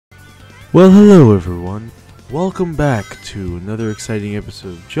Well, hello everyone. Welcome back to another exciting episode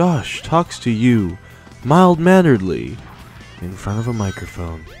of Josh Talks to You, mild-manneredly, in front of a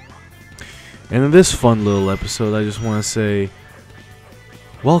microphone. And in this fun little episode, I just want to say,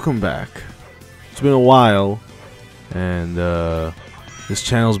 welcome back. It's been a while, and this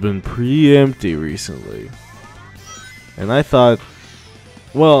channel's been pretty empty recently. And I thought,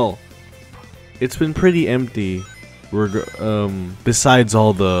 well, it's been pretty empty. Besides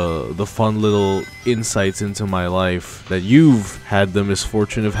all the fun little insights into my life that you've had the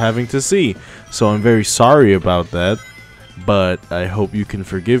misfortune of having to see. So I'm very sorry about that, but I hope you can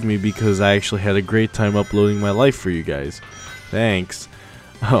forgive me because I actually had a great time uploading my life for you guys. Thanks.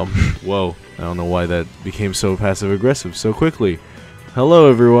 Whoa, I don't know why that became so passive-aggressive so quickly. Hello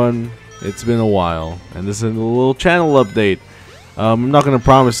everyone, it's been a while, and this is a little channel update. I'm not going to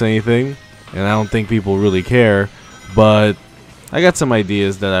promise anything, and I don't think people really care. But I got some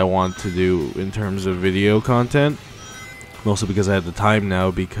ideas that I want to do in terms of video content. Mostly because I have the time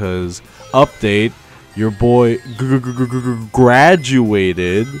now, because update, your boy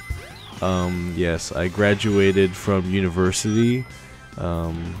graduated. Yes, I graduated from university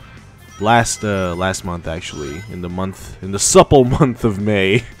last month, actually, in the supple month of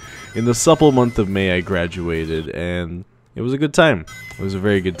May. In the supple month of May I graduated, and it was a good time. It was a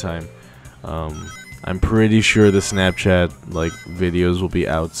very good time. I'm pretty sure the Snapchat videos will be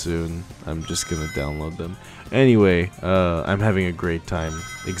out soon. I'm just gonna download them. Anyway, I'm having a great time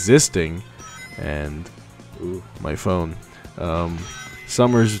existing, and my phone.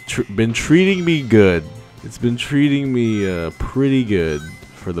 Summer's been treating me good. It's been treating me pretty good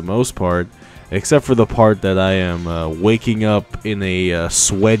for the most part, except for the part that I am waking up in a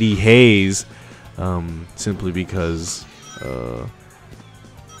sweaty haze, simply because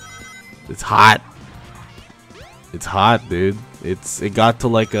it's hot. It's hot, dude. It got to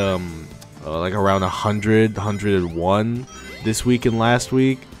like around 100, 101 this week and last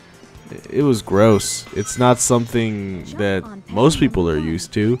week. It was gross. It's not something that most people are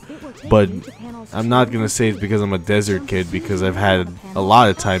used to, but I'm not gonna say it's because I'm a desert kid, because I've had a lot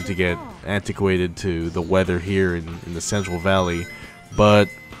of time to get antiquated to the weather here in the Central Valley. But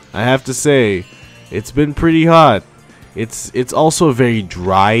I have to say, it's been pretty hot. It's also a very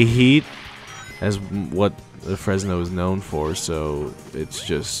dry heat, as what the Fresno is known for, so it's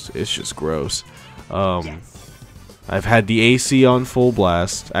just gross. I've had the AC on full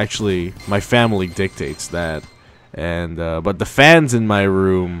blast. Actually, my family dictates that, and but the fans in my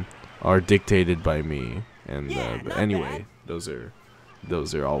room are dictated by me. And anyway, those are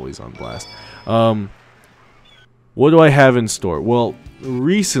always on blast. What do I have in store? Well,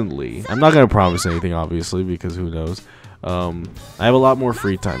 recently, I'm not gonna promise anything, obviously, because who knows. I have a lot more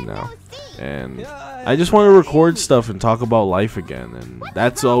free time now, and I just want to record stuff and talk about life again, and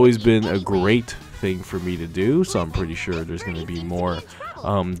that's always been a great thing for me to do, so I'm pretty sure there's going to be more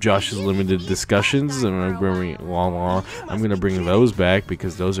Josh's Limited discussions, and I'm going to bring those back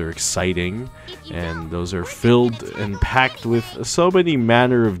because those are exciting, and those are filled and packed with so many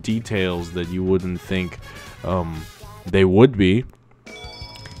manner of details that you wouldn't think they would be.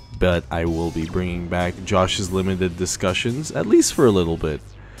 But I will be bringing back Josh's Limited discussions, at least for a little bit.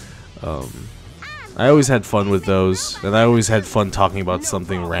 I always had fun with those, and I always had fun talking about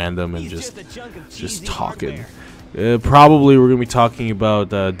something random and just talking. Probably we're gonna be talking about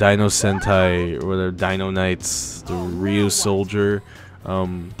Dino Sentai, or the Dino Knights, the Ryu Soldier.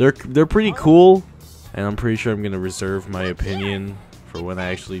 They're pretty cool, and I'm pretty sure I'm gonna reserve my opinion for when I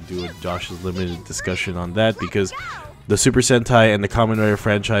actually do a Josh's Limited discussion on that, because the Super Sentai and the Kamen Rider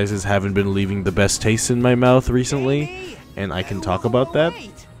franchises haven't been leaving the best taste in my mouth recently, and I can talk about that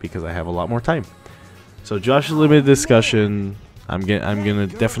because I have a lot more time. So Josh's Limited discussion, I'm gonna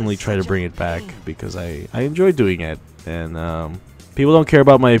definitely try to bring it back because I enjoy doing it, and people don't care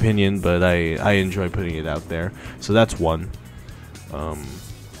about my opinion, but I enjoy putting it out there. So that's one.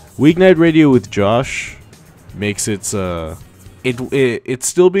 Weeknight Radio with Josh makes it's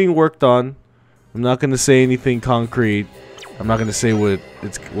still being worked on. I'm not gonna say anything concrete. I'm not gonna say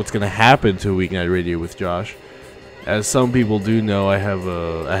what's gonna happen to Weeknight Radio with Josh. As some people do know, I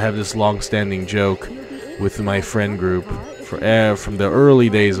have this long-standing joke with my friend group from the early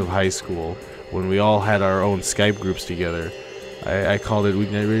days of high school, when we all had our own Skype groups together. I called it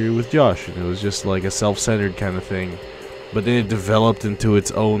Weeknight Radio with Josh, and it was just like a self-centered kind of thing. But then it developed into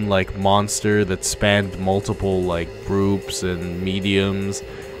its own monster that spanned multiple groups and mediums,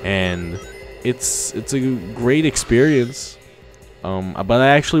 and it's a great experience. But I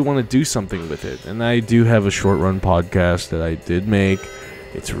actually want to do something with it, and I do have a short run podcast that I did make.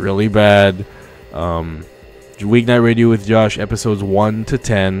 It's really bad. Weeknight Radio with Josh, episodes 1 to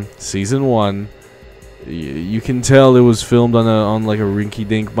 10, season 1. You can tell it was filmed on like a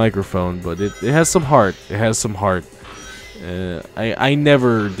rinky-dink microphone, but it has some heart. It has some heart. I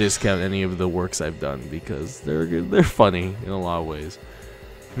never discount any of the works I've done because they're funny in a lot of ways.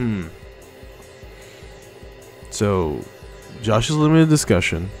 So, Josh's Limited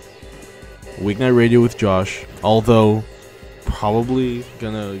Discussion, Weeknight Radio with Josh. Although, probably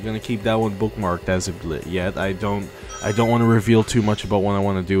gonna keep that one bookmarked as of yet. I don't want to reveal too much about what I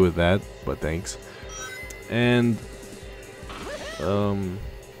want to do with that, but thanks. And we're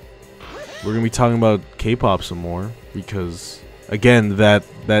gonna be talking about K-pop some more because again, that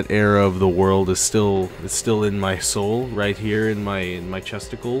era of the world is still in my soul, right here in my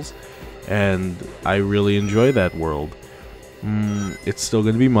chesticles, and I really enjoy that world. It's still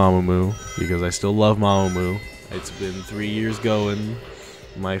gonna be Mamamoo because I still love Mamamoo. It's been 3 years going.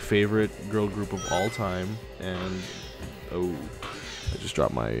 My favorite girl group of all time, and oh, I just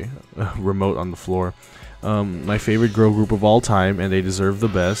dropped my remote on the floor. My favorite girl group of all time, and they deserve the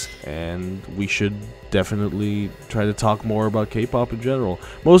best, and we should definitely try to talk more about K-pop in general.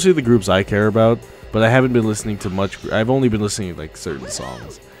 Mostly the groups I care about, but I haven't been listening to much. I've only been listening to like certain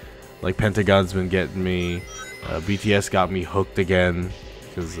songs. Like Pentagon's been getting me, BTS got me hooked again,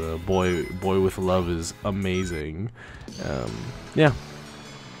 because Boy With Love is amazing. Yeah,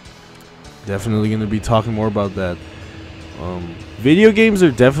 definitely going to be talking more about that. Video games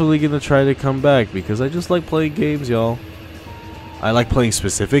are definitely going to try to come back because I just like playing games, y'all. I like playing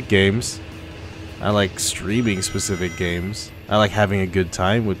specific games. I like streaming specific games. I like having a good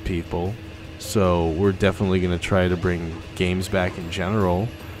time with people. So we're definitely going to try to bring games back in general.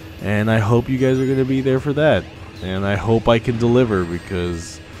 And I hope you guys are going to be there for that. And I hope I can deliver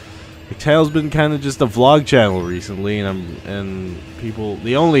because the channel's been kind of just a vlog channel recently, and people,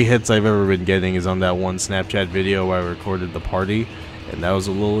 the only hits I've ever been getting is on that one Snapchat video where I recorded the party, and that was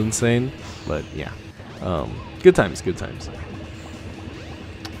a little insane, but yeah, good times, good times.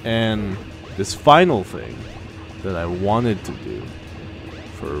 And this final thing that I wanted to do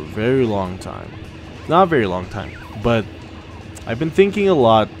for a very long time, not a very long time, but I've been thinking a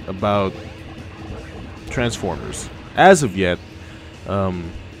lot about Transformers. As of yet,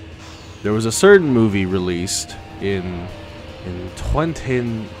 there was a certain movie released in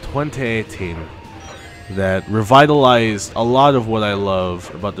 2018 that revitalized a lot of what I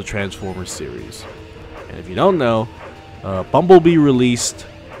love about the Transformers series. And if you don't know, Bumblebee released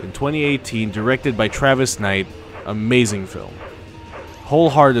in 2018, directed by Travis Knight. Amazing film.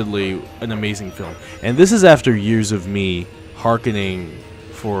 Wholeheartedly an amazing film. And this is after years of me hearkening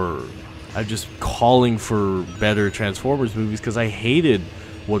for, I'm just calling for better Transformers movies because I hated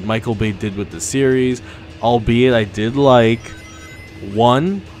what Michael Bay did with the series, albeit I did like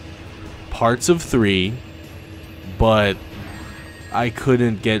 1, parts of 3, but I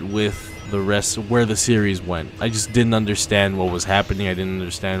couldn't get with the rest of where the series went. I just didn't understand what was happening. I didn't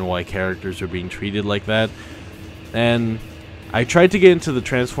understand why characters were being treated like that. And I tried to get into the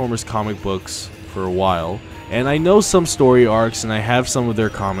Transformers comic books for a while, and I know some story arcs, and I have some of their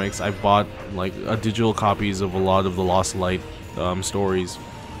comics. I bought like digital copies of a lot of the Lost Light stories.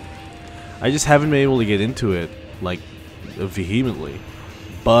 I just haven't been able to get into it like vehemently.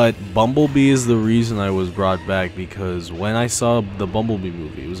 But Bumblebee is the reason I was brought back, because when I saw the Bumblebee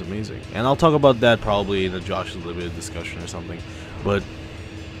movie, it was amazing. And I'll talk about that probably in a Josh's Limited discussion or something. But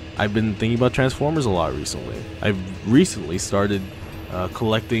I've been thinking about Transformers a lot recently. I've recently started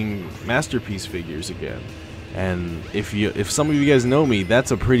collecting Masterpiece figures again. And if some of you guys know me,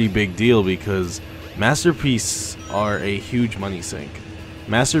 that's a pretty big deal because Masterpiece are a huge money sink.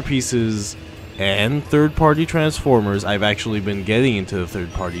 Masterpieces and third-party Transformers, I've actually been getting into the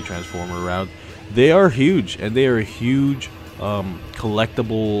third-party Transformer route. They are huge, and they are huge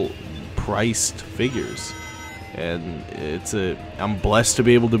collectible priced figures. And I'm blessed to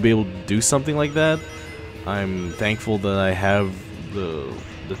be able to do something like that. I'm thankful that I have the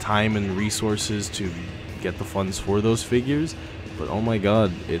time and resources to get the funds for those figures. But oh my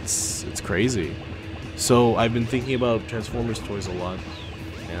god, it's crazy. So I've been thinking about Transformers toys a lot.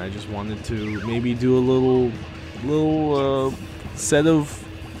 And I just wanted to maybe do a little set of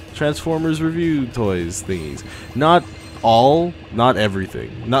Transformers review toys thingies. Not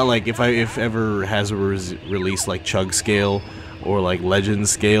everything. Not like if ever Hasbro release like Chug scale or like Legend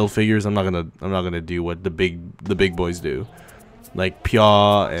scale figures, I'm not gonna do what the big boys do, like Pia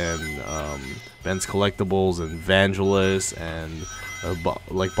and Ben's Collectibles and Vangelis and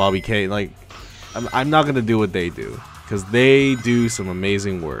like Bobby K. Like I'm not gonna do what they do. Because they do some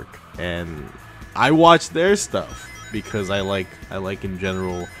amazing work, and I watch their stuff because I like in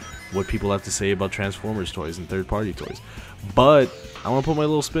general what people have to say about Transformers toys and third-party toys. But I want to put my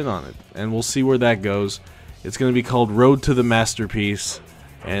little spin on it, and we'll see where that goes. It's going to be called Road to the Masterpiece,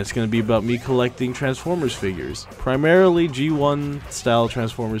 and it's going to be about me collecting Transformers figures. Primarily G1 style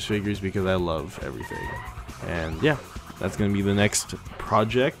Transformers figures because I love everything. And yeah, that's going to be the next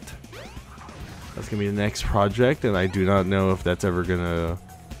project. And I do not know if that's ever going to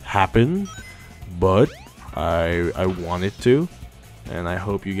happen, but I want it to, and I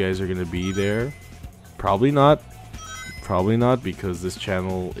hope you guys are going to be there. Probably not, because this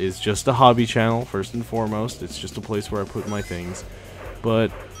channel is just a hobby channel, first and foremost. It's just a place where I put my things.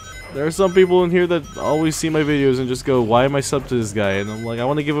 But there are some people in here that always see my videos and just go, why am I subbed to this guy? And I'm like, I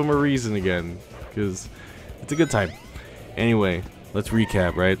want to give him a reason again, because it's a good time. Anyway, let's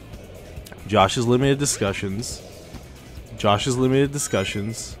recap, right? Josh's Limited Discussions.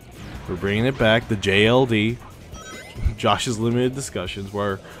 We're bringing it back, the JLD. Josh's Limited Discussions,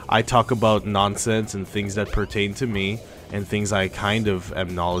 where I talk about nonsense and things that pertain to me and things I kind of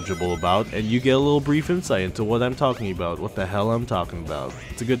am knowledgeable about, and you get a little brief insight into what I'm talking about, what the hell I'm talking about.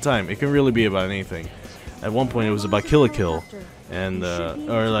 It's a good time. It can really be about anything. At one point it was about Kill la Kill, and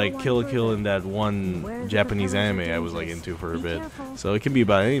or like Kill la Kill in that one Japanese anime I was like into for a bit. So it can be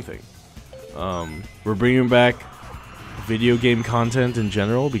about anything. We're bringing back video game content in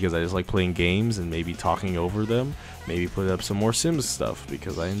general because I just like playing games and maybe talking over them. Maybe put up some more Sims stuff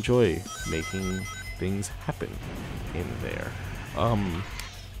because I enjoy making things happen in there.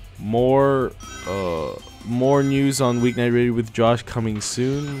 More news on Weeknight Ready with Josh coming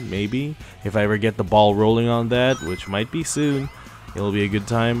soon, maybe. If I ever get the ball rolling on that, which might be soon, it'll be a good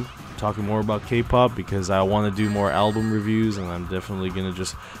time talking more about K-pop because I want to do more album reviews, and I'm definitely gonna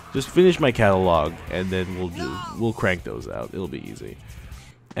just finish my catalog, and then we'll crank those out. It'll be easy.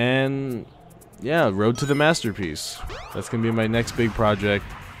 And yeah, Road to the Masterpiece. That's gonna be my next big project.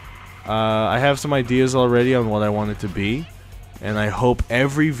 I have some ideas already on what I want it to be, and I hope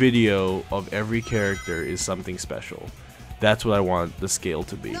every video of every character is something special. That's what I want the scale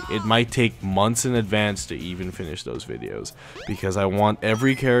to be. It might take months in advance to even finish those videos, because I want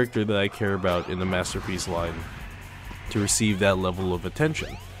every character that I care about in the Masterpiece line to receive that level of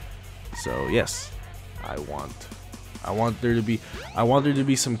attention. So yes, I want there to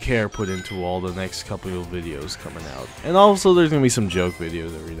be some care put into all the next couple of videos coming out. And also there's gonna be some joke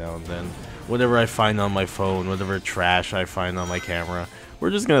videos every now and then. Whatever I find on my phone, whatever trash I find on my camera,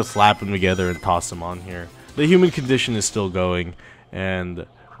 we're just gonna slap them together and toss them on here. The human condition is still going, and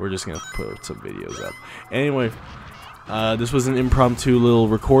we're just gonna put some videos up. Anyway, this was an impromptu little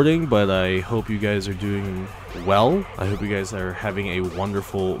recording, but I hope you guys are doing well. I hope you guys are having a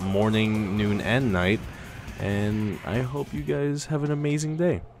wonderful morning, noon, and night. And I hope you guys have an amazing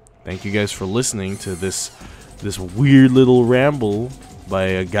day. Thank you guys for listening to this weird little ramble by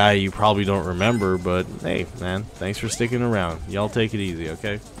a guy you probably don't remember, but hey, man, thanks for sticking around. Y'all take it easy,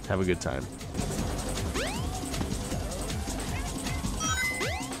 okay? Have a good time.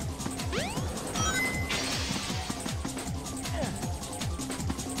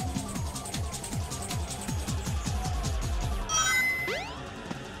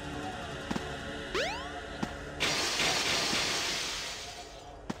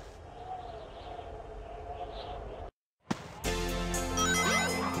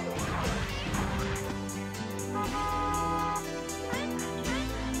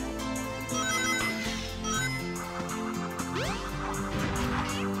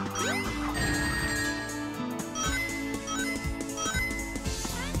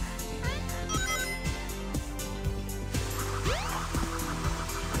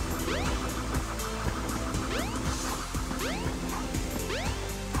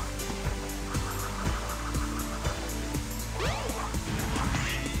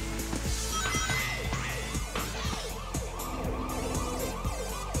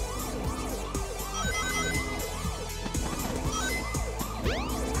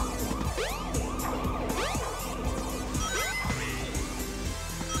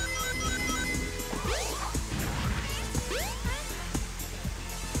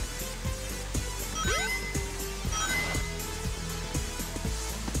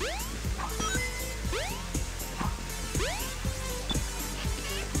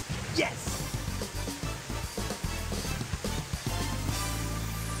 Yes!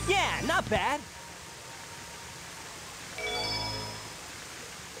 Yeah, not bad.